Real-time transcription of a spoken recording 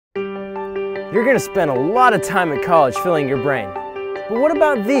You're going to spend a lot of time at college filling your brain. But what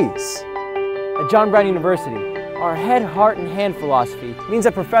about these? At John Brown University, our head, heart, and hand philosophy means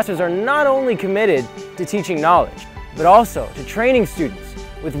that professors are not only committed to teaching knowledge, but also to training students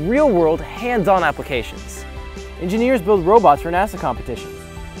with real-world, hands-on applications. Engineers build robots for NASA competitions.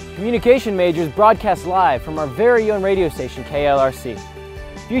 Communication majors broadcast live from our very own radio station, KLRC.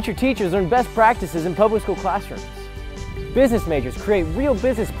 Future teachers learn best practices in public school classrooms. Business majors create real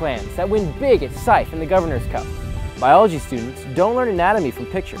business plans that win big at SIFE and the Governor's Cup. Biology students don't learn anatomy from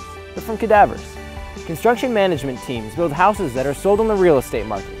pictures, but from cadavers. Construction management teams build houses that are sold on the real estate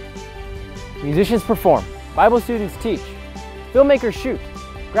market. Musicians perform, Bible students teach, filmmakers shoot,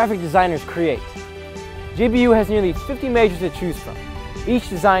 graphic designers create. JBU has nearly 50 majors to choose from, each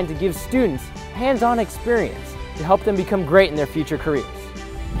designed to give students hands-on experience to help them become great in their future careers.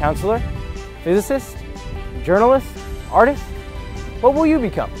 Counselor, physicist, journalist, artist, what will you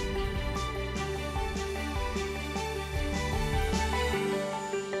become?